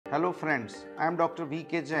Hello friends, I am Dr.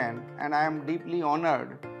 V.K. Jain and I am deeply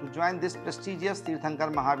honored to join this prestigious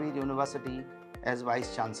Teerthanker Mahaveer University as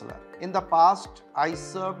Vice Chancellor. In the past, I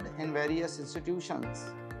served in various institutions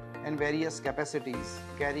in various capacities,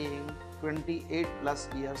 carrying 28 plus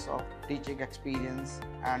years of teaching experience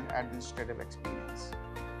and administrative experience.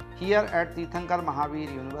 Here at Teerthanker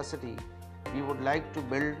Mahaveer University, we would like to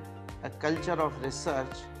build a culture of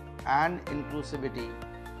research and inclusivity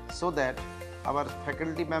so that our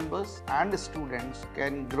faculty members and students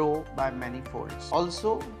can grow by many folds.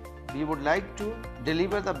 Also, we would like to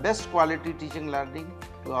deliver the best quality teaching learning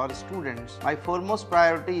to our students. My foremost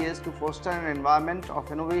priority is to foster an environment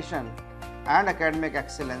of innovation and academic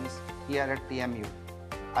excellence here at TMU.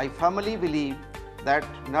 I firmly believe that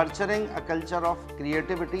nurturing a culture of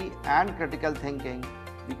creativity and critical thinking,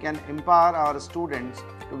 we can empower our students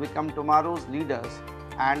to become tomorrow's leaders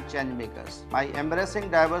and change makers. By embracing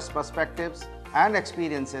diverse perspectives and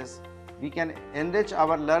experiences, we can enrich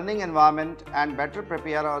our learning environment and better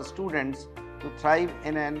prepare our students to thrive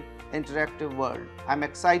in an interactive world. I'm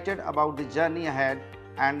excited about the journey ahead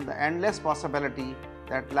and the endless possibility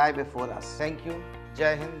that lie before us. Thank you.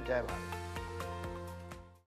 Jai Hind, Jai Bharat.